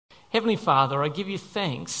Heavenly Father, I give you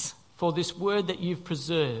thanks for this word that you've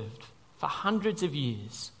preserved for hundreds of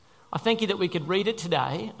years. I thank you that we could read it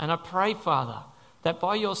today, and I pray, Father, that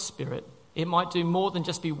by your Spirit it might do more than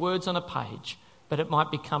just be words on a page, but it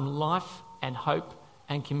might become life and hope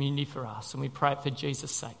and community for us. And we pray it for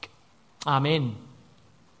Jesus' sake. Amen.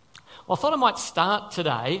 Well, I thought I might start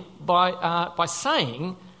today by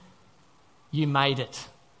saying, you made it.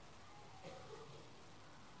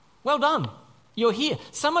 Well done. You're here.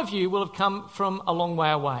 Some of you will have come from a long way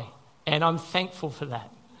away, and I'm thankful for that.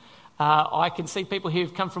 I can see people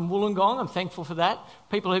who've come from Wollongong. I'm thankful for that.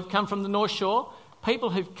 People who've come from the North Shore. People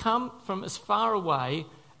who've come from as far away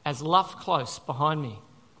as Luff Close behind me.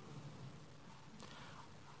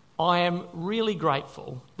 I am really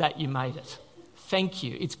grateful that you made it. Thank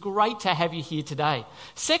you. It's great to have you here today.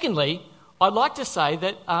 Secondly, I'd like to say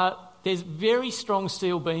that there's very strong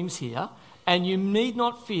steel beams here, and you need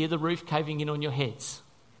not fear the roof caving in on your heads.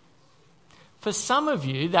 For some of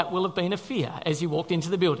you, that will have been a fear as you walked into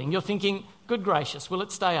the building. You're thinking, good gracious, will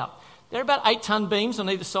it stay up? There are about 8-ton beams on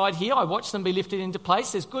either side here. I watched them be lifted into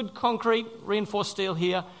place. There's good concrete, reinforced steel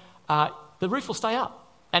here. The roof will stay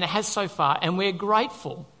up, and it has so far, and we're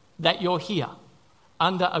grateful that you're here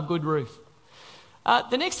under a good roof.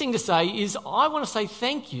 The next thing to say is I want to say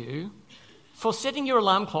thank you for setting your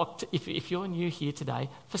alarm clock, if you're new here today,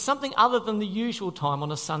 for something other than the usual time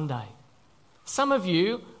on a Sunday. Some of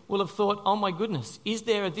you will have thought, oh my goodness, is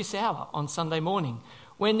there at this hour on Sunday morning?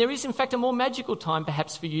 When there is in fact a more magical time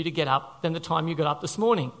perhaps for you to get up than the time you got up this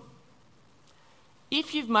morning.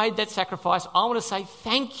 If you've made that sacrifice, I want to say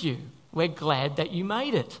thank you. We're glad that you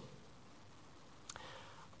made it.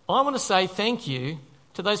 I want to say thank you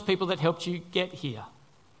to those people that helped you get here.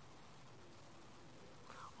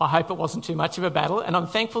 I hope it wasn't too much of a battle, and I'm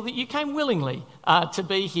thankful that you came willingly to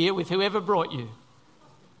be here with whoever brought you.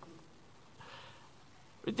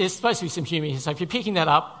 There's supposed to be some humour here, so if you're picking that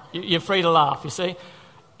up, you're free to laugh, you see.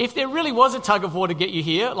 If there really was a tug of war to get you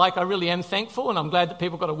here, like I really am thankful, and I'm glad that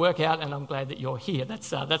people got to work out, and I'm glad that you're here. That's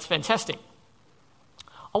fantastic.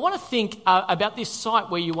 I want to think about this site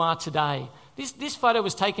where you are today. This photo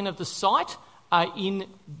was taken of the site in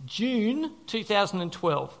June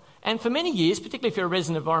 2012. And for many years, particularly if you're a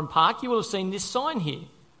resident of Oran Park, you will have seen this sign here.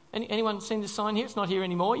 Anyone seen this sign here? It's not here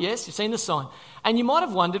anymore. Yes, you've seen the sign. And you might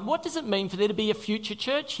have wondered, what does it mean for there to be a future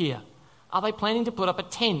church here? Are they planning to put up a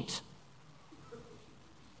tent?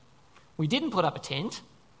 We didn't put up a tent,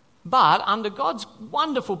 but under God's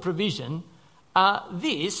wonderful provision,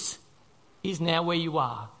 this is now where you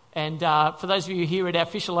are. And for those of you here at our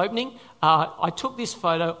official opening, I took this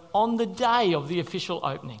photo on the day of the official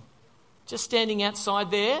opening. Just standing outside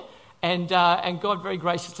there, and God very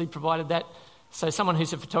graciously provided that so someone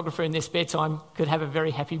who's a photographer in their spare time could have a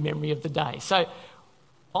very happy memory of the day. So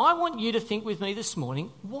I want you to think with me this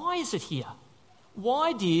morning, why is it here?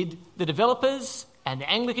 Why did the developers and the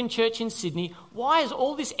Anglican Church in Sydney, why has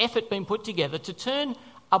all this effort been put together to turn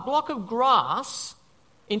a block of grass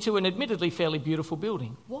into an admittedly fairly beautiful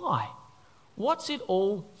building? Why? What's it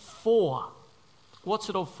all for? What's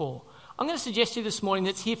it all for? I'm going to suggest to you this morning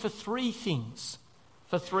that it's here for three things.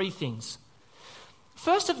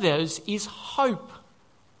 First of those is hope.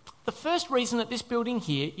 The first reason that this building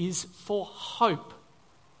here is for hope.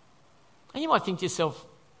 And you might think to yourself,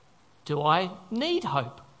 do I need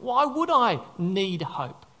hope? Why would I need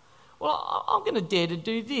hope? Well, I'm going to dare to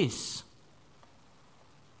do this.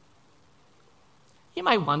 You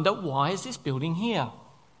may wonder, why is this building here?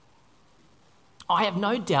 I have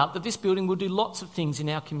no doubt that this building will do lots of things in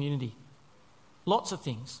our community. Lots of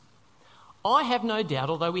things. I have no doubt,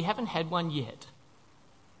 although we haven't had one yet,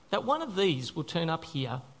 that one of these will turn up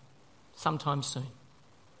here sometime soon.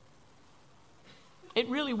 It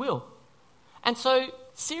really will. And so,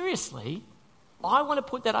 seriously, I want to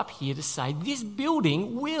put that up here to say this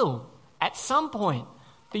building will, at some point,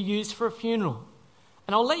 be used for a funeral.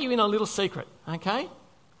 And I'll let you in on a little secret, okay?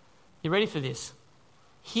 You ready for this?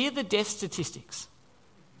 Hear the death statistics.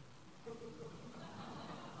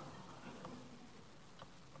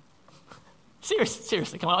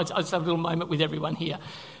 Seriously, come on, I'll just have a little moment with everyone here.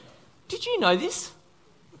 Did you know this?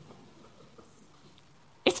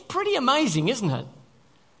 It's pretty amazing, isn't it?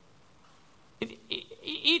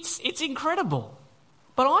 It's incredible.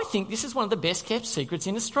 But I think this is one of the best kept secrets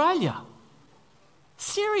in Australia.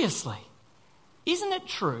 Seriously. Isn't it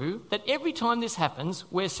true that every time this happens,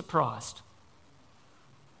 we're surprised?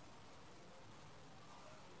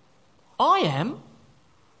 I am.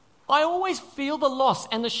 I always feel the loss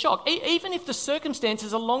and the shock. Even if the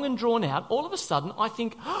circumstances are long and drawn out, all of a sudden I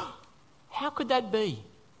think, oh, how could that be?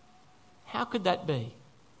 How could that be?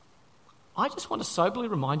 I just want to soberly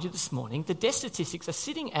remind you this morning the death statistics are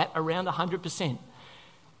sitting at around 100%.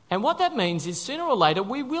 And what that means is sooner or later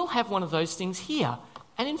we will have one of those things here.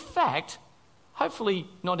 And in fact, hopefully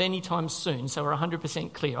not anytime soon, so we're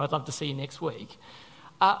 100% clear. I'd love to see you next week.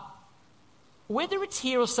 Whether it's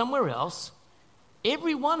here or somewhere else,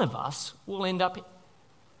 every one of us will end up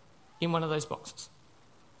in one of those boxes.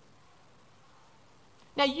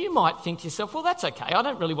 Now, you might think to yourself, well, that's okay. I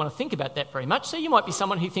don't really want to think about that very much. So you might be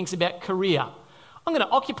someone who thinks about career. I'm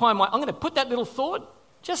going to put that little thought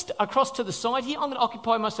just across to the side here. I'm going to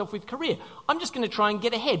occupy myself with career. I'm just going to try and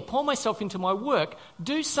get ahead, pour myself into my work,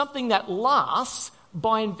 do something that lasts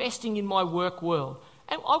by investing in my work world.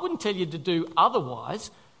 And I wouldn't tell you to do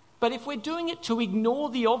otherwise, but if we're doing it to ignore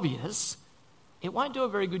the obvious, it won't do a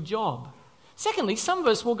very good job. Secondly, some of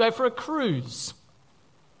us will go for a cruise.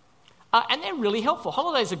 And they're really helpful.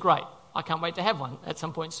 Holidays are great. I can't wait to have one at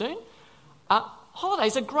some point soon.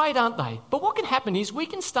 Holidays are great, aren't they? But what can happen is we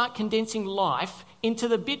can start condensing life into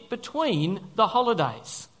the bit between the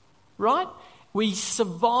holidays, right? We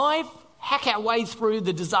survive, hack our way through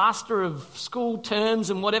the disaster of school terms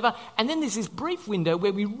and whatever, and then there's this brief window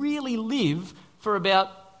where we really live for about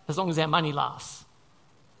as long as our money lasts,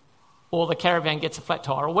 or the caravan gets a flat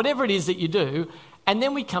tire, or whatever it is that you do, and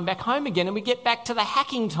then we come back home again and we get back to the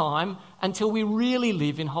hacking time until we really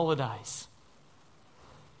live in holidays.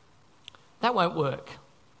 That won't work.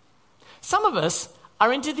 Some of us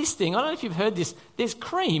are into this thing. I don't know if you've heard this. There's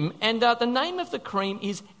cream, and the name of the cream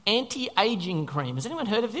is anti-aging cream. Has anyone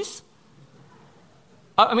heard of this?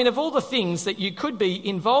 I mean, of all the things that you could be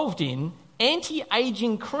involved in,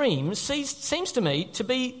 anti-aging cream seems to me to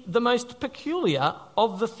be the most peculiar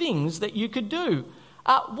of the things that you could do.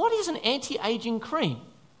 What is an anti-aging cream?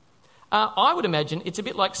 I would imagine it's a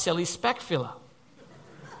bit like Sally's spack filler.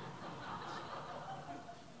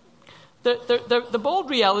 The bald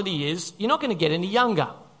reality is you're not going to get any younger.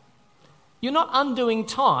 You're not undoing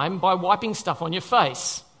time by wiping stuff on your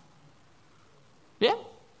face. Yeah?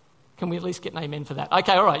 Can we at least get an amen for that?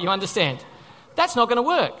 Okay, all right, you understand. That's not going to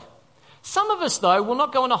work. Some of us, though, will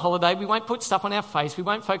not go on a holiday. We won't put stuff on our face. We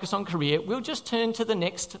won't focus on career. We'll just turn to the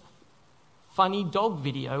next funny dog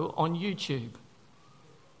video on YouTube.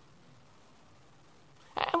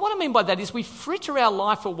 And what I mean by that is we fritter our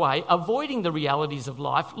life away, avoiding the realities of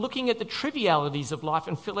life, looking at the trivialities of life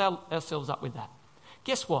and fill ourselves up with that.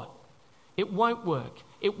 Guess what? It won't work.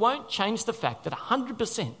 It won't change the fact that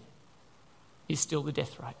 100% is still the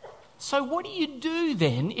death rate. So what do you do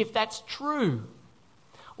then if that's true?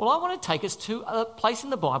 Well, I want to take us to a place in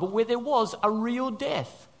the Bible where there was a real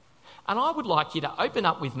death. And I would like you to open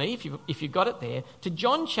up with me, if you've got it there, to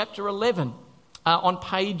John chapter 11 on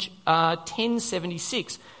page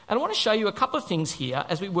 1076. And I want to show you a couple of things here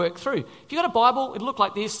as we work through. If you've got a Bible, it'll look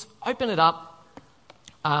like this. Open it up.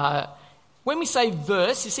 When we say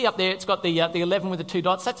verse, you see up there it's got the 11 with the two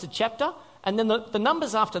dots. That's the chapter. And then the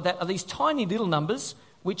numbers after that are these tiny little numbers,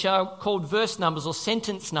 which are called verse numbers or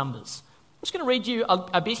sentence numbers. I'm just going to read you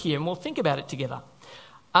a bit here and we'll think about it together.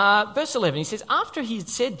 Verse 11, he says, after he had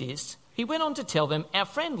said this, he went on to tell them, our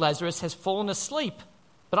friend Lazarus has fallen asleep,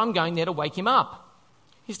 but I'm going there to wake him up.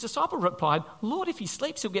 His disciple replied, Lord, if he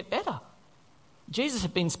sleeps, he'll get better. Jesus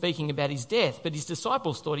had been speaking about his death, but his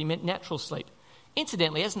disciples thought he meant natural sleep.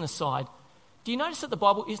 Incidentally, as an aside, do you notice that the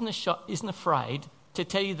Bible isn't afraid to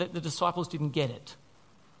tell you that the disciples didn't get it?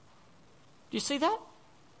 Do you see that?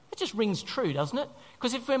 It just rings true, doesn't it?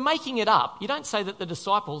 Because if we're making it up, you don't say that the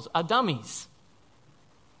disciples are dummies.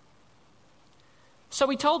 So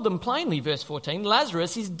he told them plainly, verse 14,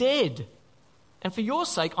 Lazarus is dead. And for your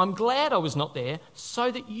sake, I'm glad I was not there, so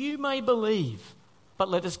that you may believe. But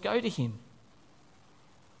let us go to him.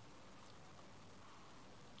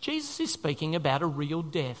 Jesus is speaking about a real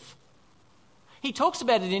death. He talks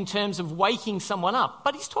about it in terms of waking someone up,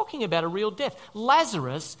 but he's talking about a real death.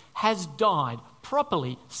 Lazarus has died,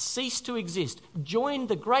 properly ceased to exist, joined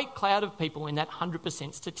the great cloud of people in that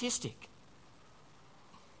 100% statistic.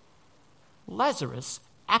 Lazarus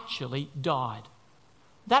actually died.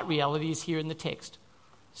 That reality is here in the text.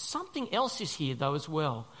 Something else is here, though, as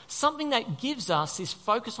well. Something that gives us this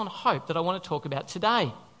focus on hope that I want to talk about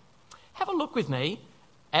today. Have a look with me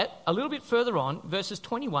at a little bit further on, verses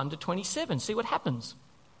 21 to 27. See what happens.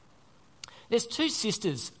 There's two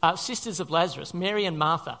sisters of Lazarus, Mary and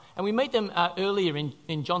Martha, and we meet them earlier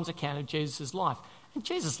in John's account of Jesus' life. And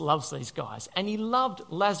Jesus loves these guys, and he loved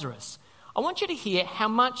Lazarus. I want you to hear how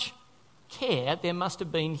much care there must have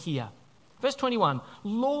been here. Verse 21,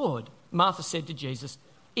 Lord, Martha said to Jesus,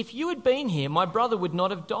 if you had been here, my brother would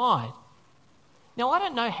not have died. Now, I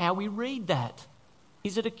don't know how we read that.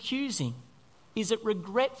 Is it accusing? Is it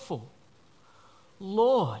regretful?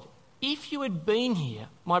 Lord, If you had been here,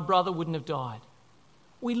 my brother wouldn't have died.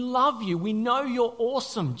 We love you. We know you're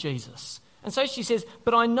awesome, Jesus. And so she says,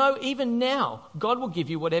 but I know even now God will give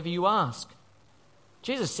you whatever you ask.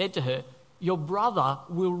 Jesus said to her, your brother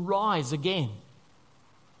will rise again.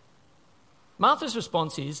 Martha's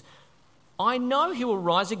response is, I know he will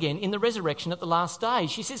rise again in the resurrection at the last day.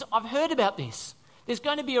 She says, I've heard about this. There's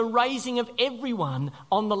going to be a raising of everyone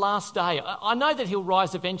on the last day. I know that he'll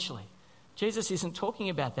rise eventually. Jesus isn't talking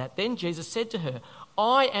about that. Then Jesus said to her,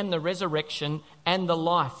 I am the resurrection and the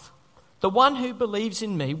life. The one who believes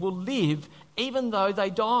in me will live even though they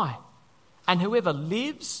die. And whoever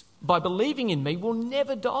lives by believing in me will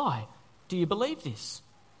never die. Do you believe this?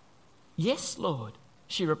 Yes, Lord,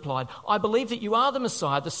 she replied. I believe that you are the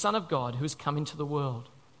Messiah, the Son of God, who has come into the world.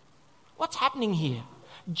 What's happening here?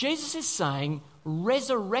 Jesus is saying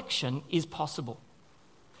resurrection is possible.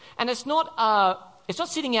 And it's not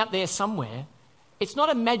sitting out there somewhere. It's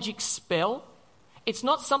not a magic spell. It's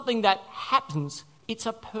not something that happens. It's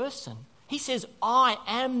a person. He says, I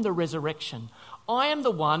am the resurrection. I am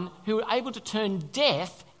the one who is able to turn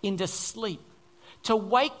death into sleep, to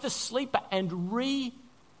wake the sleeper and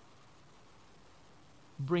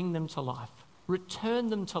bring them to life, return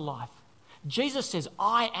them to life. Jesus says,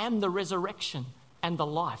 I am the resurrection and the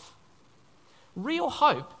life. Real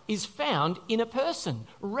hope is found in a person.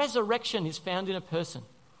 Resurrection is found in a person.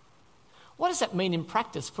 What does that mean in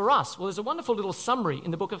practice for us? Well, there's a wonderful little summary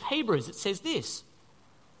in the book of Hebrews. It says this.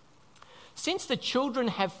 Since the children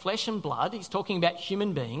have flesh and blood, he's talking about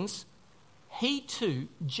human beings, he too,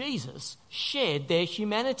 Jesus, shared their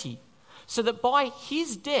humanity, so that by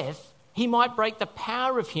his death he might break the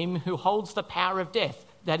power of him who holds the power of death,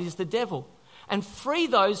 that is the devil, and free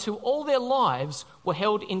those who all their lives were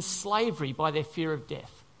held in slavery by their fear of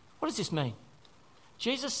death. What does this mean?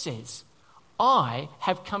 Jesus says, I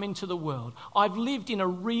have come into the world. I've lived in a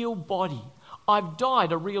real body. I've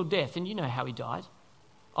died a real death. And you know how he died,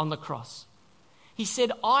 on the cross. He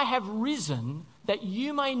said, I have risen that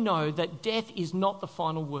you may know that death is not the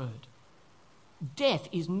final word. Death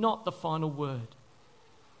is not the final word.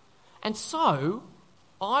 And so,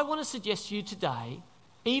 I want to suggest to you today,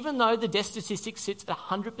 even though the death statistic sits at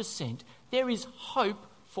 100%, there is hope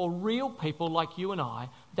for real people like you and I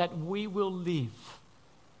that we will live.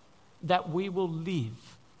 That we will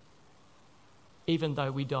live even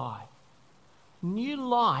though we die. New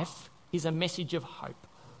life is a message of hope.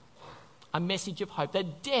 A message of hope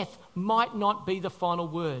that death might not be the final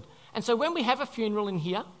word. And so when we have a funeral in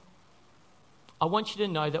here, I want you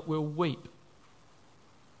to know that we'll weep.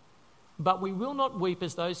 But we will not weep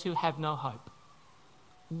as those who have no hope.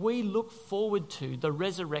 We look forward to the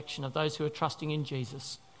resurrection of those who are trusting in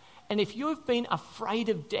Jesus. And if you have been afraid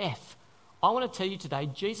of death, I want to tell you today,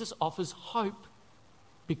 Jesus offers hope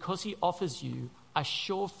because he offers you a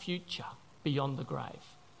sure future beyond the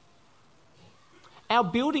grave. Our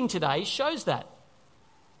building today shows that.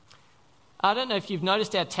 I don't know if you've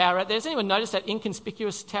noticed our tower out there. Has anyone noticed that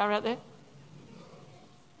inconspicuous tower out there?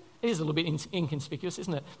 It is a little bit inconspicuous,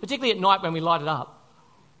 isn't it? Particularly at night when we light it up.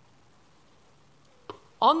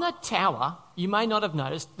 On the tower, you may not have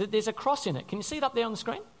noticed that there's a cross in it. Can you see it up there on the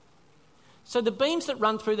screen? So the beams that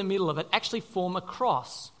run through the middle of it actually form a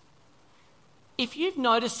cross. If you've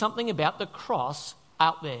noticed something about the cross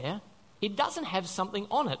out there, it doesn't have something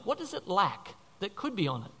on it. What does it lack that could be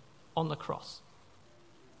on it, on the cross?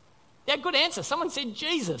 Yeah, good answer. Someone said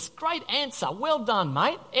Jesus. Great answer. Well done,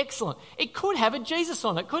 mate. Excellent. It could have a Jesus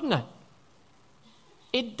on it, couldn't it?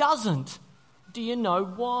 It doesn't. Do you know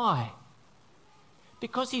why?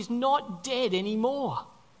 Because he's not dead anymore.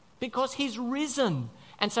 Because he's risen.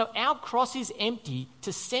 And so our cross is empty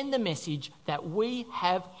to send the message that we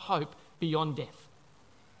have hope beyond death.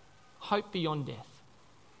 Hope beyond death.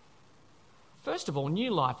 First of all, new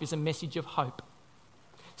life is a message of hope.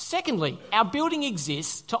 Secondly, our building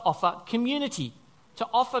exists to offer community. To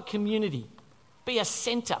offer community. Be a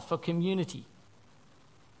centre for community.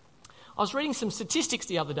 I was reading some statistics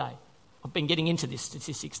the other day. I've been getting into this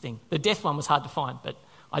statistics thing. The death one was hard to find, but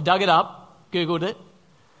I dug it up, Googled it.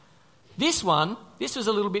 This was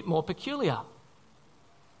a little bit more peculiar.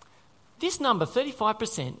 This number,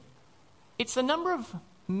 35%, it's the number of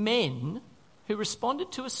men who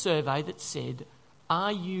responded to a survey that said,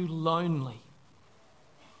 are you lonely?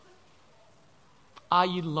 Are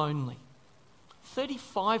you lonely?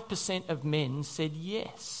 35% of men said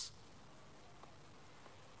yes.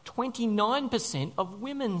 29% of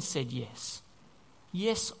women said yes.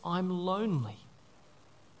 Yes, I'm lonely.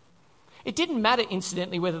 It didn't matter,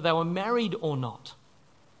 incidentally, whether they were married or not.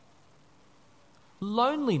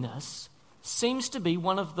 Loneliness seems to be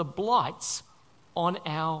one of the blights on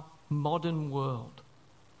our modern world.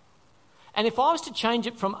 And if I was to change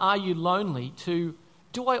it from "Are you lonely?" to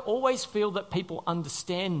 "Do I always feel that people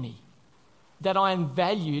understand me, that I am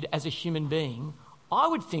valued as a human being?" I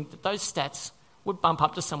would think that those stats would bump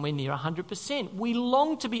up to somewhere near 100%. We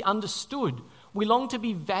long to be understood. We long to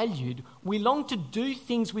be valued. We long to do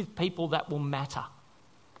things with people that will matter.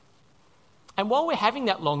 And while we're having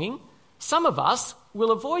that longing, some of us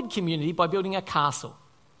will avoid community by building a castle.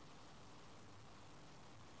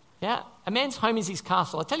 Yeah, a man's home is his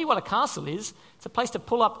castle. I'll tell you what a castle is. It's a place to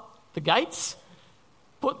pull up the gates,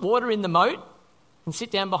 put water in the moat, and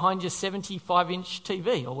sit down behind your 75-inch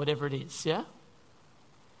TV or whatever it is, yeah?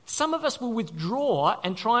 Some of us will withdraw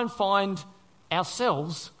and try and find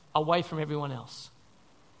ourselves away from everyone else.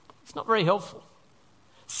 It's not very helpful.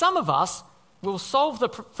 Some of us will solve the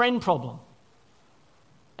friend problem.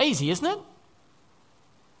 Easy, isn't it?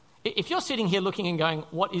 If you're sitting here looking and going,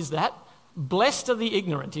 "What is that?" Blessed are the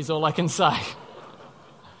ignorant is all I can say.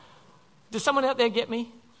 Does someone out there get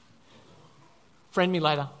me? Friend me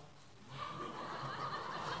later.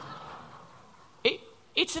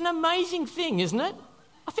 It's an amazing thing, isn't it?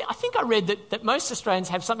 I think I read that most Australians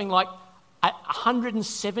have something like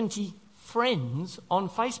 170 friends on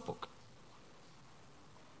Facebook.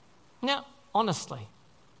 Now, honestly,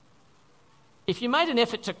 if you made an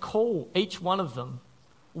effort to call each one of them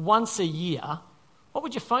once a year, what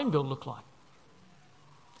would your phone bill look like?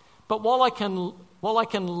 But while I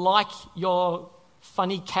can like your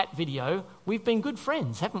funny cat video, we've been good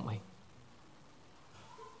friends, haven't we?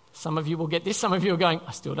 Some of you will get this, some of you are going,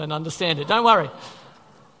 "I still don't understand it." Don't worry.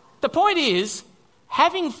 The point is,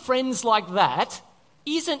 having friends like that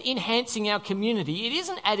isn't enhancing our community. It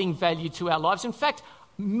isn't adding value to our lives. In fact,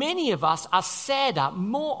 many of us are sadder,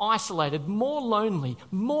 more isolated, more lonely,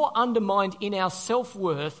 more undermined in our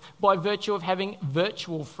self-worth by virtue of having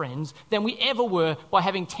virtual friends than we ever were by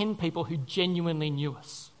having 10 people who genuinely knew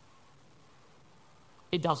us.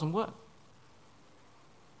 It doesn't work.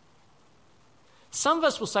 Some of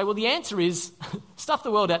us will say, well, the answer is, stuff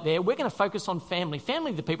the world out there, we're going to focus on family.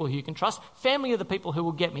 Family are the people who you can trust. Family are the people who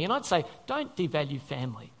will get me. And I'd say, don't devalue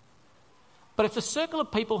family. But if the circle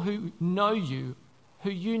of people who know you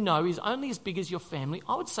know is only as big as your family,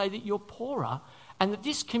 I would say that you're poorer and that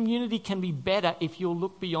this community can be better if you'll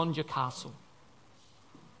look beyond your castle.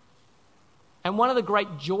 And one of the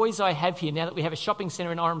great joys I have here, now that we have a shopping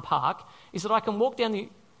centre in Oran Park, is that I can walk down the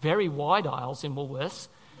very wide aisles in Woolworths.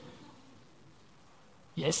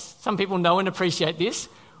 Yes, some people know and appreciate this.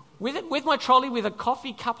 With my trolley with a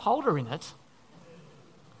coffee cup holder in it.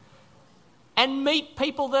 And meet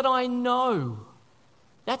people that I know.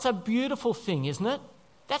 That's a beautiful thing, isn't it?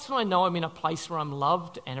 That's when I know I'm in a place where I'm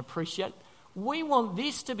loved and appreciated. We want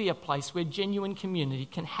this to be a place where genuine community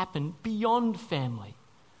can happen beyond family.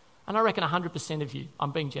 And I reckon 100% of you,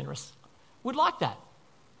 I'm being generous, would like that.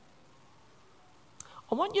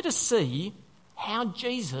 I want you to see how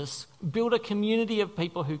Jesus built a community of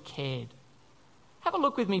people who cared. Have a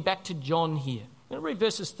look with me back to John here. I'm going to read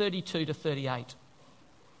verses 32 to 38.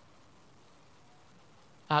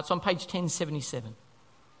 It's on page 1077.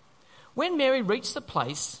 When Mary reached the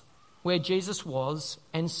place where Jesus was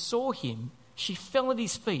and saw him, she fell at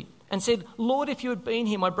his feet and said, "Lord, if you had been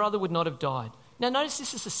here, my brother would not have died." Now notice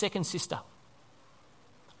this is the second sister.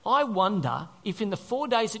 I wonder if in the 4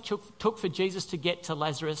 days it took for Jesus to get to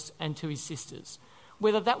Lazarus and to his sisters,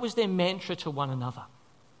 whether that was their mantra to one another.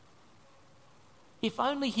 If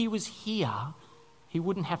only he was here, he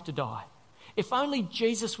wouldn't have to die. If only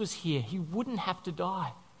Jesus was here, he wouldn't have to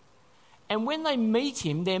die. And when they meet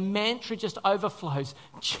him, their mantra just overflows.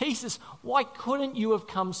 "Jesus, why couldn't you have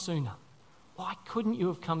come sooner? Why couldn't you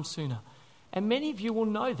have come sooner?" And many of you will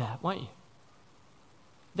know that, won't you?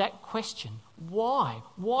 That question, why?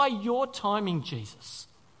 Why your timing, Jesus?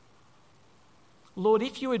 "Lord,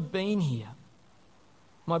 if you had been here,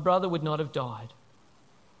 my brother would not have died."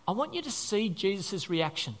 I want you to see Jesus'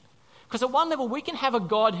 reaction. Because at one level, we can have a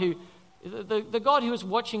God who, the God who is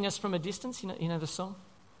watching us from a distance, you know the song?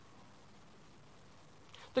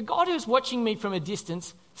 The God who's watching me from a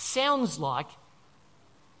distance sounds like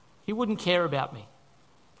he wouldn't care about me.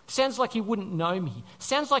 Sounds like he wouldn't know me.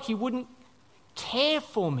 Sounds like he wouldn't care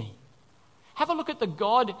for me. Have a look at the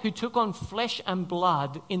God who took on flesh and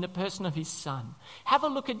blood in the person of his Son. Have a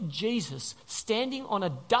look at Jesus standing on a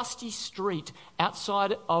dusty street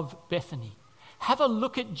outside of Bethany. Have a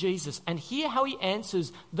look at Jesus and hear how he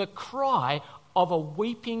answers the cry of a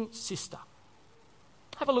weeping sister.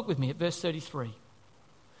 Have a look with me at verse 33.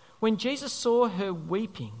 When Jesus saw her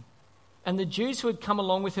weeping, and the Jews who had come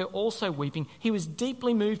along with her also weeping, he was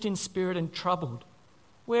deeply moved in spirit and troubled.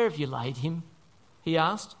 "Where have you laid him?" he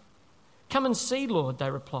asked. "Come and see, Lord,"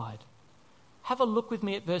 they replied. Have a look with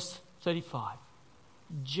me at verse 35.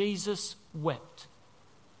 Jesus wept.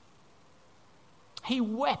 He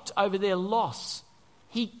wept over their loss.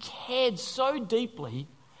 He cared so deeply,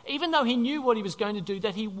 even though he knew what he was going to do,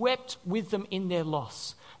 that he wept with them in their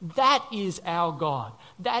loss. That is our God.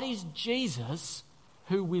 That is Jesus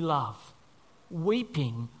who we love,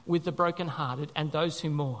 weeping with the brokenhearted and those who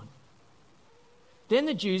mourn. Then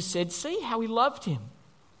the Jews said, "See how he loved him."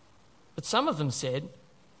 But some of them said,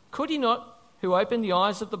 "Could he not, who opened the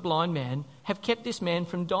eyes of the blind man, have kept this man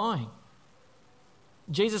from dying?"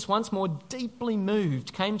 Jesus, once more deeply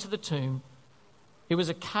moved, came to the tomb. It was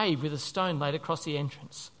a cave with a stone laid across the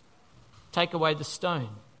entrance. "Take away the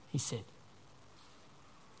stone," he said.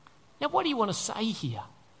 Now, what do you want to say here?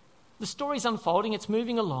 The story's unfolding, it's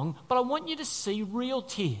moving along, but I want you to see real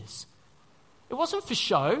tears. It wasn't for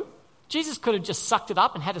show. Jesus could have just sucked it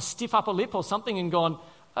up and had a stiff upper lip or something and gone,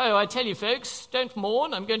 "Oh, I tell you folks, don't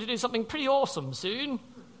mourn, I'm going to do something pretty awesome soon."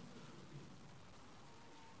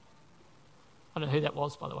 I don't know who that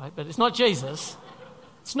was, by the way, but it's not Jesus.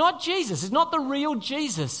 It's not Jesus. It's not the real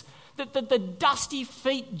Jesus. The dusty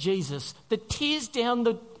feet Jesus, the tears down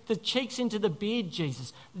the cheeks into the beard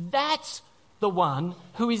Jesus. That's the one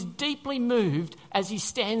who is deeply moved as he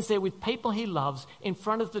stands there with people he loves in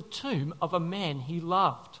front of the tomb of a man he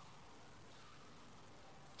loved.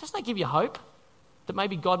 Doesn't that give you hope that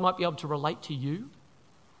maybe God might be able to relate to you?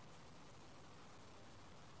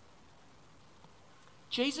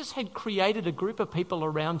 Jesus had created a group of people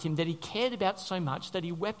around him that he cared about so much that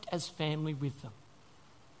he wept as family with them.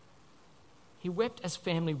 He wept as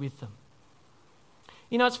family with them.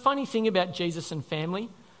 You know, it's a funny thing about Jesus and family.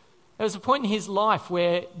 There was a point in his life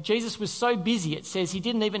where Jesus was so busy, it says he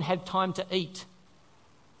didn't even have time to eat.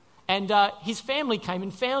 And his family came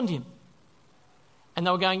and found him. And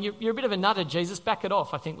they were going, "You're a bit of a nutter, Jesus, back it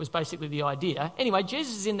off," I think was basically the idea. Anyway,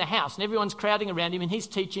 Jesus is in the house and everyone's crowding around him and he's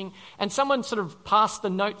teaching. And someone sort of passed the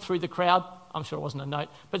note through the crowd. I'm sure it wasn't a note,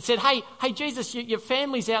 but said, hey, Jesus, your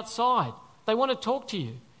family's outside. They want to talk to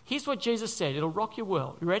you. Here's what Jesus said. It'll rock your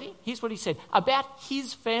world. You ready? Here's what he said about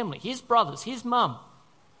his family, his brothers, his mum,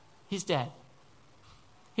 his dad.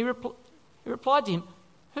 He replied to him,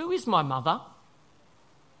 "Who is my mother?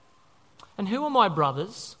 And who are my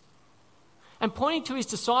brothers?" And pointing to his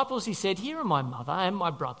disciples, he said, "Here are my mother and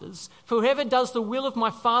my brothers. For whoever does the will of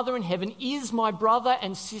my Father in heaven is my brother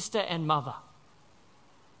and sister and mother."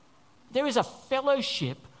 There is a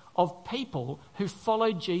fellowship of people who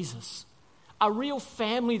follow Jesus, a real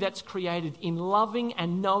family that's created in loving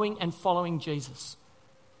and knowing and following Jesus.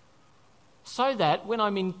 So that when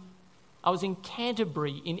I was in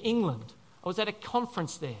Canterbury in England, I was at a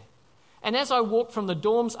conference there. And as I walked from the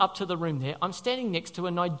dorms up to the room there, I'm standing next to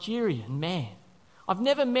a Nigerian man. I've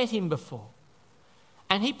never met him before.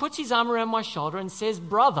 And he puts his arm around my shoulder and says,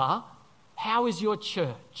 "Brother, how is your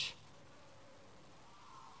church?"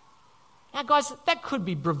 Now, guys, that could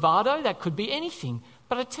be bravado, that could be anything.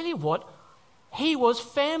 But I tell you what, he was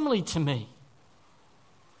family to me.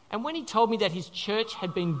 And when he told me that his church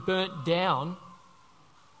had been burnt down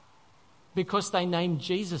because they named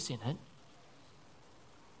Jesus in it,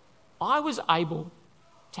 I was able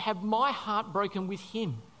to have my heart broken with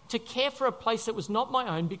him, to care for a place that was not my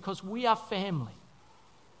own because we are family.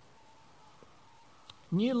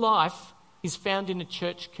 New life is found in a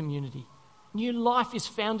church community. New life is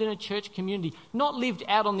found in a church community, not lived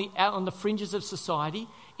out on the fringes of society.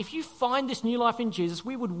 If you find this new life in Jesus,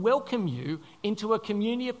 we would welcome you into a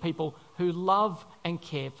community of people who love and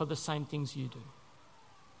care for the same things you do.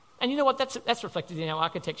 And you know what? That's reflected in our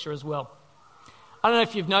architecture as well. I don't know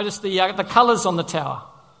if you've noticed the colours on the tower.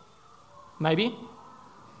 Maybe.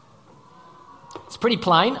 It's pretty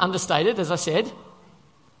plain, understated, as I said.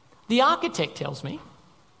 The architect tells me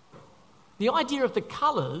the idea of the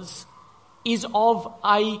colours is of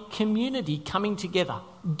a community coming together.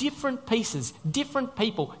 Different pieces, different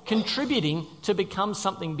people contributing to become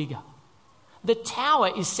something bigger. The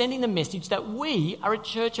tower is sending the message that we are a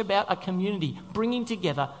church about a community, bringing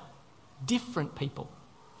together different people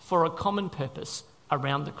for a common purpose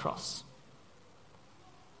around the cross.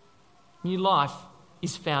 New life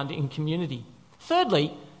is found in community.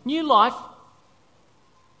 Thirdly, new life,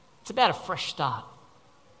 it's about a fresh start.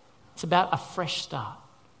 It's about a fresh start.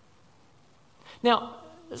 Now,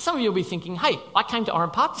 some of you will be thinking, hey, I came to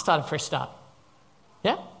Oran Park to start a fresh start.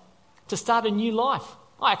 Yeah? To start a new life.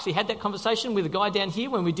 I actually had that conversation with a guy down here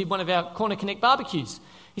when we did one of our Corner Connect barbecues.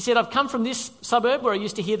 He said, I've come from this suburb where I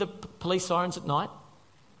used to hear the police sirens at night,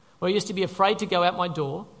 where I used to be afraid to go out my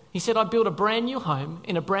door. He said, I built a brand new home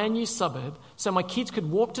in a brand new suburb so my kids could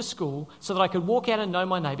walk to school, so that I could walk out and know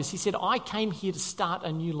my neighbours. He said, I came here to start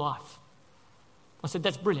a new life. I said,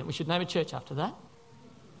 that's brilliant. We should name a church after that.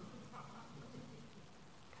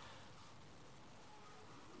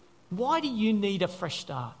 why do you need a fresh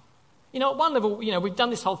start? You know, at one level, we've done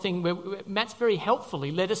this whole thing where Matt's very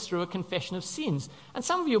helpfully led us through a confession of sins. And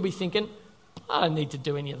some of you will be thinking, I don't need to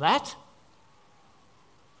do any of that.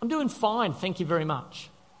 I'm doing fine, thank you very much.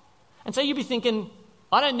 And so you'll be thinking,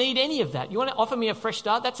 I don't need any of that. You want to offer me a fresh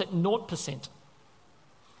start? That's at 0%.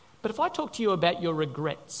 But if I talk to you about your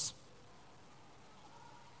regrets,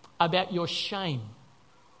 about your shame,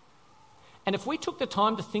 and if we took the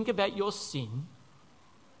time to think about your sin,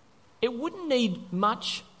 it wouldn't need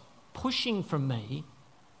much pushing from me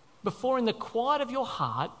before in the quiet of your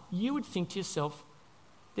heart you would think to yourself,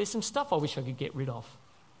 there's some stuff I wish I could get rid of.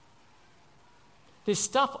 There's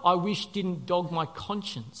stuff I wish didn't dog my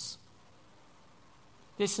conscience.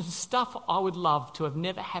 There's some stuff I would love to have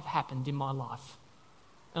never have happened in my life,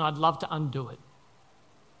 and I'd love to undo it.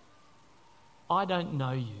 I don't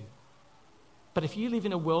know you, but if you live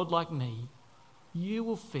in a world like me, you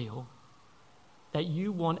will feel that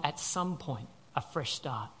you want at some point a fresh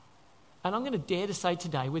start. And I'm going to dare to say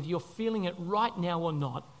today, whether you're feeling it right now or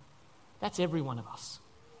not, that's every one of us.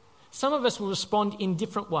 Some of us will respond in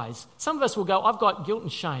different ways. Some of us will go, I've got guilt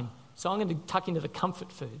and shame, so I'm going to tuck into the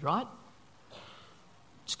comfort food, right?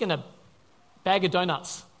 Just going to bag of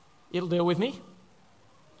donuts. It'll deal with me.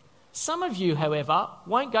 Some of you, however,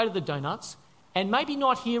 won't go to the donuts, and maybe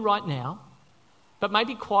not here right now, but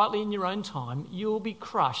maybe quietly in your own time, you'll be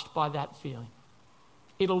crushed by that feeling.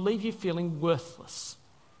 It'll leave you feeling worthless.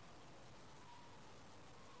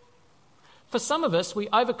 For some of us, we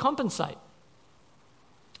overcompensate.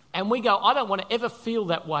 And we go, I don't want to ever feel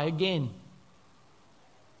that way again.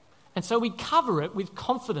 And so we cover it with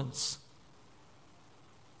confidence.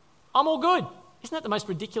 I'm all good. Isn't that the most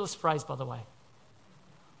ridiculous phrase, by the way?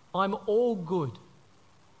 I'm all good.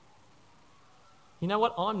 You know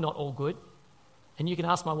what? I'm not all good. And you can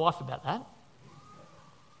ask my wife about that.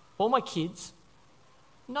 Or my kids.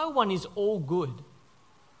 No one is all good.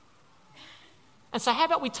 And so how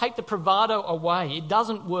about we take the bravado away? It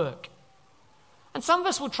doesn't work. And some of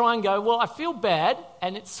us will try and go, well, I feel bad,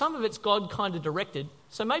 and some of it's God kind of directed,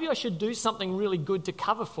 so maybe I should do something really good to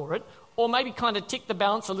cover for it, or maybe kind of tick the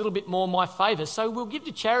balance a little bit more in my favour, so we'll give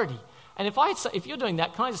to charity. And if you're doing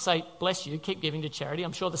that, can I just say, bless you, keep giving to charity,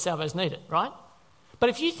 I'm sure the salvos need it, right? But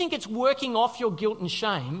if you think it's working off your guilt and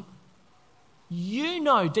shame, you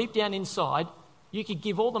know deep down inside, you could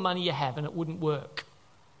give all the money you have and it wouldn't work.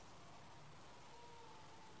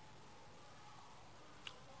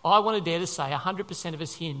 I want to dare to say 100% of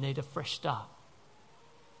us here need a fresh start.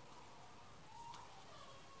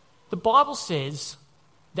 The Bible says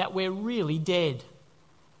that we're really dead.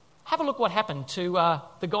 Have a look what happened to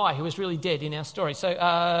the guy who was really dead in our story.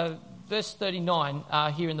 So verse 39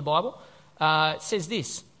 here in the Bible says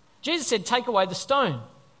this. Jesus said, take away the stone.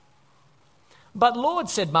 But Lord,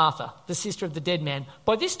 said Martha, the sister of the dead man,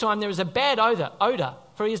 by this time there is a bad odour,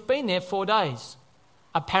 for he has been there 4 days.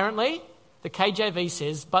 Apparently, the KJV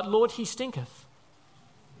says, but Lord, he stinketh.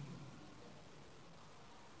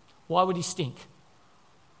 Why would he stink?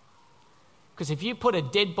 Because if you put a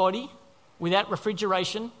dead body without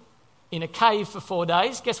refrigeration in a cave for 4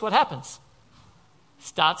 days, guess what happens?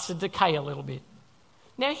 Starts to decay a little bit.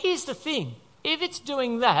 Now here's the thing. If it's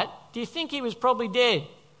doing that, do you think he was probably dead?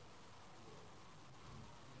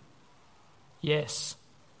 Yes.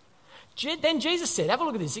 Then Jesus said, have a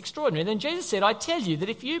look at this, extraordinary. Then Jesus said, I tell you that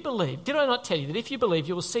if you believe, did I not tell you that if you believe,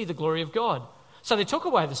 you will see the glory of God? So they took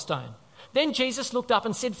away the stone. Then Jesus looked up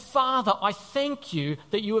and said, Father, I thank you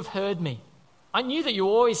that you have heard me. I knew that you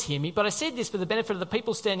always hear me, but I said this for the benefit of the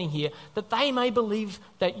people standing here, that they may believe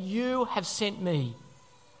that you have sent me.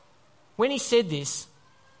 When he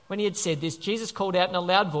had said this, Jesus called out in a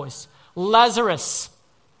loud voice, Lazarus,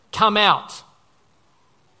 come out.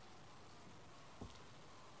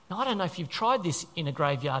 Now, I don't know if you've tried this in a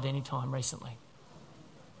graveyard any time recently.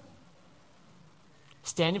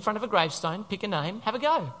 Stand in front of a gravestone, pick a name, have a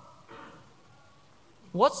go.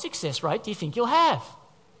 What success rate do you think you'll have?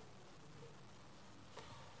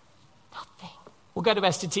 Nothing. We'll go to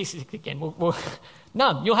our statistics again.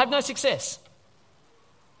 None. You'll have no success.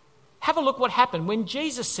 Have a look what happened. When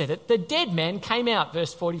Jesus said it, the dead man came out,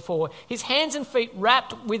 verse 44, his hands and feet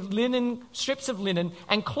wrapped with strips of linen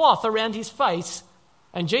and cloth around his face.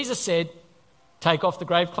 And Jesus said, take off the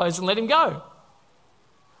grave clothes and let him go.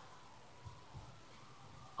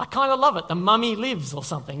 I kind of love it. The mummy lives or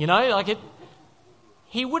something,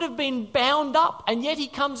 He would have been bound up and yet he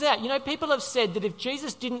comes out. People have said that if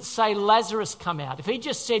Jesus didn't say Lazarus come out, if he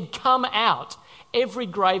just said come out, every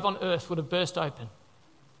grave on earth would have burst open.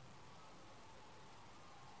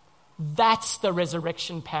 That's the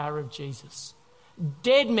resurrection power of Jesus.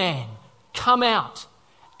 Dead man, come out.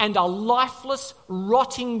 and a lifeless,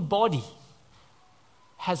 rotting body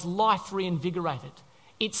has life reinvigorated.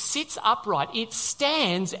 It sits upright, it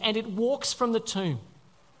stands, and it walks from the tomb.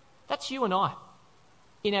 That's you and I.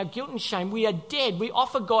 In our guilt and shame, we are dead. We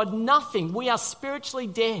offer God nothing. We are spiritually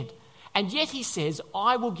dead. And yet he says,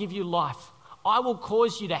 I will give you life. I will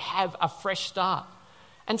cause you to have a fresh start.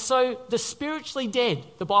 And so the spiritually dead,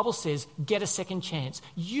 the Bible says, get a second chance.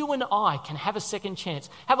 You and I can have a second chance.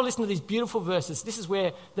 Have a listen to these beautiful verses. This is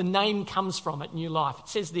where the name comes from at New Life. It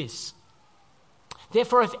says this: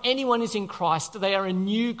 therefore, if anyone is in Christ, they are a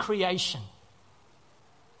new creation.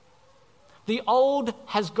 The old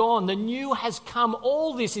has gone, the new has come.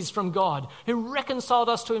 All this is from God, who reconciled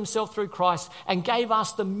us to himself through Christ and gave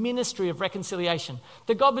us the ministry of reconciliation.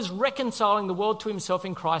 That God was reconciling the world to himself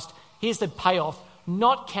in Christ. Here's the payoff: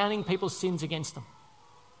 not counting people's sins against them.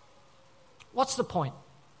 What's the point?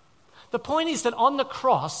 The point is that on the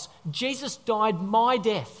cross, Jesus died my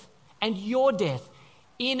death and your death.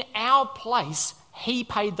 In our place, he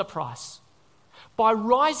paid the price. By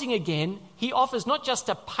rising again, he offers not just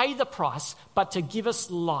to pay the price, but to give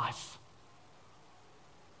us life.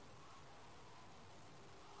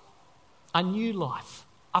 A new life,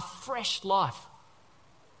 a fresh life.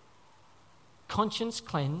 Conscience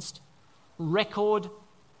cleansed, record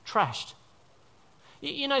trashed.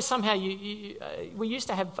 You know, somehow we used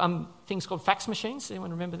to have things called fax machines.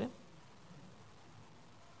 Anyone remember them?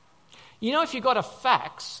 You know, if you got a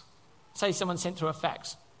fax, say someone sent through a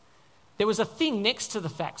fax, there was a thing next to the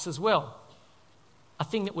fax as well, a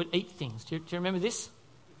thing that would eat things. Do you remember this?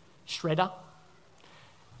 Shredder.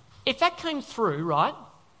 If that came through, right,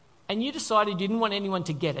 and you decided you didn't want anyone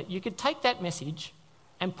to get it, you could take that message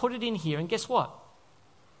and put it in here, and guess what?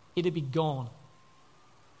 It'd be gone.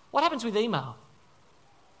 What happens with email?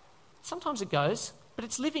 Sometimes it goes, but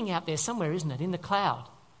it's living out there somewhere, isn't it, in the cloud.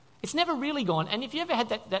 It's never really gone. And if you ever had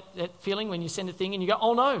that feeling when you send a thing and you go,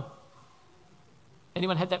 oh no?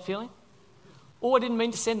 Anyone had that feeling? Oh, I didn't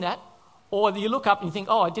mean to send that. Or you look up and you think,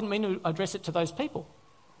 oh, I didn't mean to address it to those people.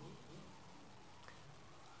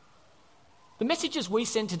 The messages we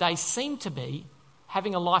send today seem to be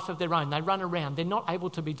having a life of their own. They run around. They're not able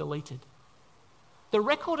to be deleted. The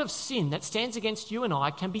record of sin that stands against you and I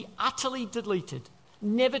can be utterly deleted,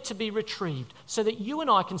 never to be retrieved, so that you and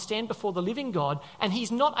I can stand before the living God and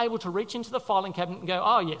he's not able to reach into the filing cabinet and go,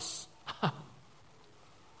 oh yes.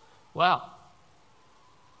 Wow.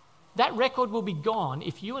 That record will be gone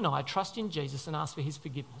if you and I trust in Jesus and ask for his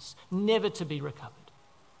forgiveness, never to be recovered.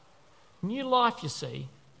 New life, you see,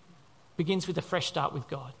 begins with a fresh start with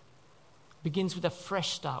God. Begins with a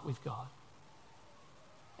fresh start with God.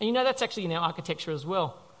 And you know, that's actually in our architecture as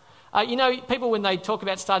well. You know, people when they talk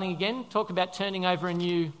about starting again, talk about turning over a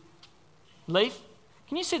new leaf.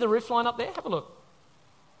 Can you see the roof line up there? Have a look.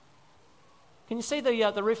 Can you see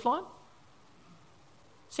the roof line?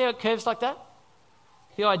 See how it curves like that?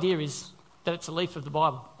 The idea is that it's a leaf of the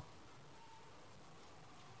Bible.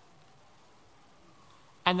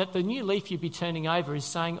 And that the new leaf you'd be turning over is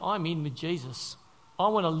saying, I'm in with Jesus. I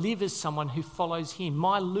want to live as someone who follows him.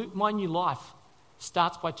 My new life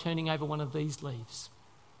starts by turning over one of these leaves.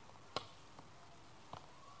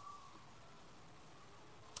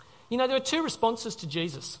 You know, there are two responses to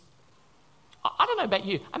Jesus. I don't know about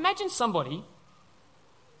you. Imagine somebody,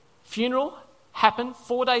 funeral happened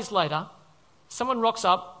 4 days later, someone rocks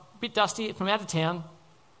up, a bit dusty, from out of town,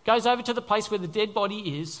 goes over to the place where the dead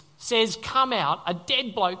body is, says, come out. A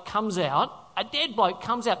dead bloke comes out.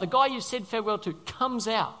 The guy you said farewell to comes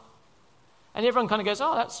out. And everyone kind of goes,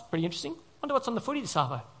 oh, that's pretty interesting. Wonder what's on the footy this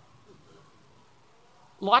arvo.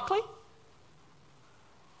 Likely?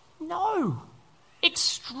 No.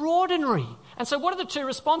 Extraordinary. And so what are the two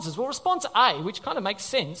responses? Well, response A, which kind of makes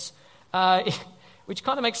sense,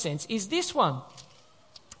 is this one.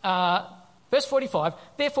 Verse 45,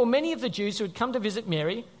 therefore many of the Jews who had come to visit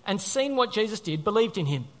Mary and seen what Jesus did believed in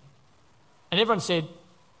him. And everyone said,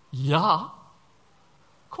 yeah,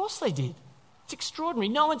 of course they did. It's extraordinary.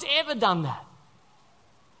 No one's ever done that.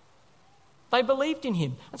 They believed in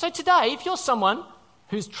him. And so today, if you're someone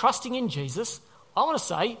who's trusting in Jesus, I want to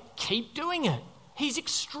say, keep doing it. He's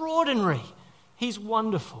extraordinary. He's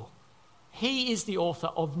wonderful. He is the author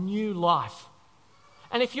of new life.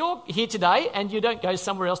 And if you're here today and you don't go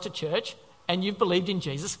somewhere else to church and you've believed in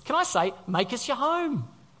Jesus, can I say, make us your home.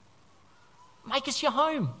 Make us your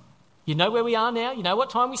home. You know where we are now. You know what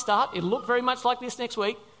time we start. It'll look very much like this next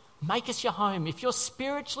week. Make us your home. If you're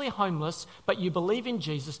spiritually homeless but you believe in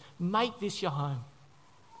Jesus, make this your home.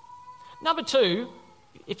 Number two,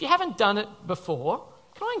 if you haven't done it before,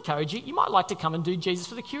 can I encourage you, you might like to come and do Jesus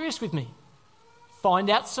for the Curious with me. Find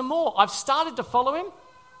out some more. I've started to follow him.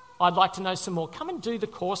 I'd like to know some more. Come and do the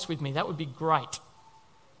course with me. That would be great.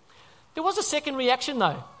 There was a second reaction,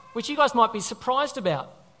 though, which you guys might be surprised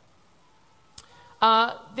about.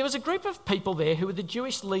 There was a group of people there who were the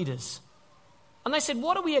Jewish leaders. And they said,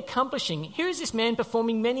 what are we accomplishing? Here is this man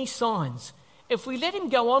performing many signs. If we let him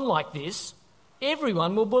go on like this,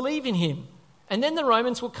 everyone will believe in him. And then the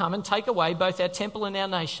Romans will come and take away both our temple and our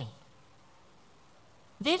nation.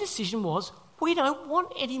 Their decision was, we don't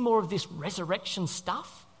want any more of this resurrection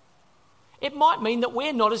stuff. It might mean that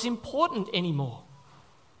we're not as important anymore.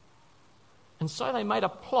 And so they made a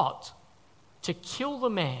plot to kill the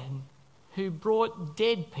man who brought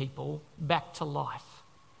dead people back to life.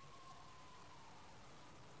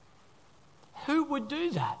 Who would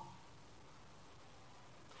do that?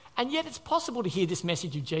 And yet it's possible to hear this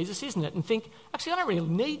message of Jesus, isn't it? And think, actually, I don't really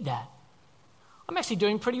need that. I'm actually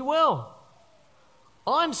doing pretty well.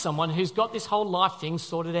 I'm someone who's got this whole life thing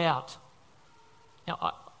sorted out.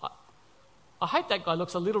 Now, I hope that guy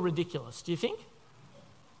looks a little ridiculous, do you think?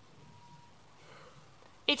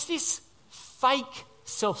 It's this fake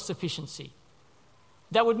self-sufficiency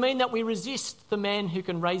that would mean that we resist the man who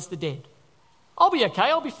can raise the dead. I'll be okay,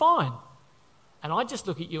 I'll be fine. And I just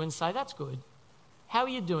look at you and say, that's good. How are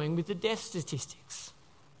you doing with the death statistics?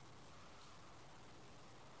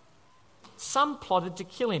 Some plotted to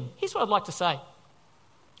kill him. Here's what I'd like to say.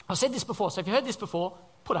 I've said this before, so if you heard this before,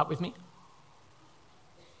 put up with me.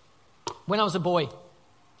 When I was a boy,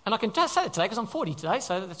 and I can say it today because I'm 40 today,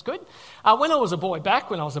 so that's good. When I was a boy,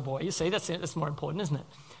 you see, that's more important, isn't it?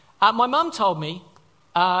 My mum told me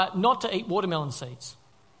not to eat watermelon seeds.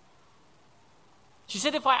 She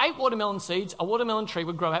said if I ate watermelon seeds, a watermelon tree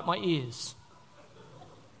would grow out my ears.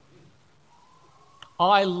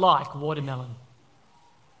 I like watermelon.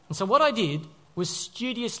 And so what I did was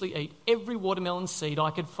studiously eat every watermelon seed I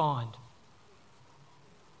could find.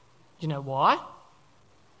 You know why?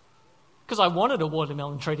 Because I wanted a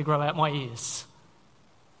watermelon tree to grow out my ears.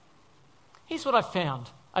 Here's what I found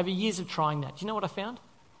over years of trying that. Do you know what I found?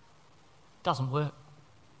 Doesn't work.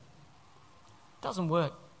 Doesn't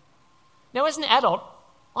work. Now, as an adult,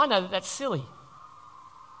 I know that that's silly.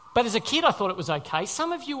 But as a kid, I thought it was okay.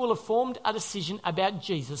 Some of you will have formed a decision about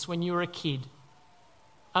Jesus when you were a kid.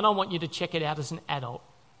 And I want you to check it out as an adult.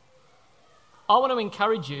 I want to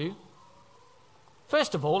encourage you,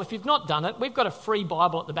 first of all, if you've not done it, we've got a free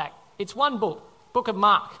Bible at the back. It's one book, Book of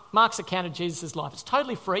Mark, Mark's account of Jesus' life. It's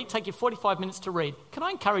totally free. Take you 45 minutes to read. Can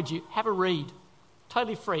I encourage you, have a read.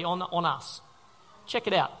 Totally free on us. Check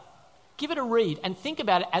it out. Give it a read and think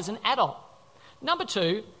about it as an adult. Number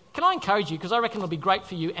two, can I encourage you, because I reckon it'll be great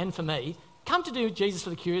for you and for me, come to do Jesus for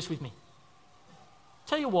the Curious with me.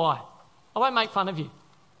 Tell you why. I won't make fun of you.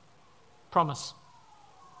 Promise.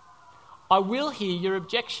 I will hear your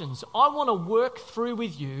objections. I want to work through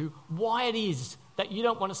with you why it is that you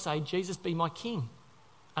don't want to say, Jesus, be my king.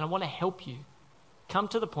 And I want to help you come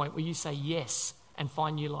to the point where you say yes and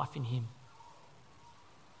find new life in him.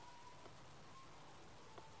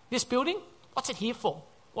 This building, what's it here for?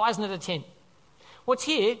 Why isn't it a tent? What's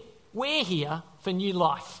here? We're here for new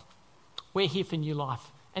life. We're here for new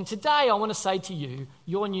life. And today I want to say to you,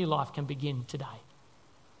 your new life can begin today.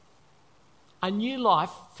 A new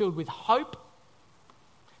life filled with hope,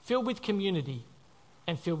 filled with community,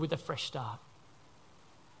 and filled with a fresh start.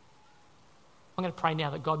 I'm going to pray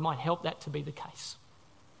now that God might help that to be the case.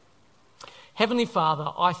 Heavenly Father,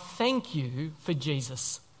 I thank you for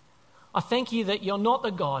Jesus. I thank you that you're not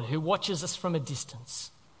the God who watches us from a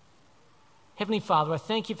distance. Heavenly Father, I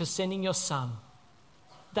thank you for sending your Son,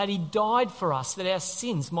 that he died for us, that our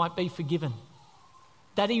sins might be forgiven,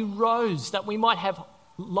 that he rose, that we might have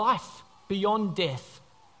life beyond death.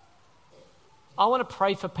 I want to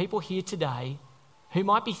pray for people here today who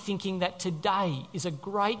might be thinking that today is a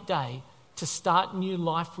great day to start new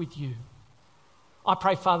life with you. I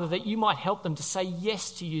pray, Father, that you might help them to say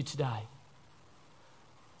yes to you today.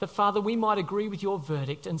 That, Father, we might agree with your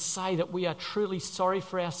verdict and say that we are truly sorry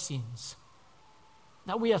for our sins,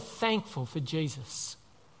 that we are thankful for Jesus,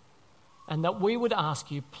 and that we would ask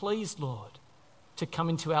you, please, Lord, to come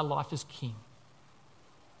into our life as King.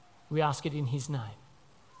 We ask it in his name.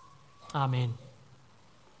 Amen.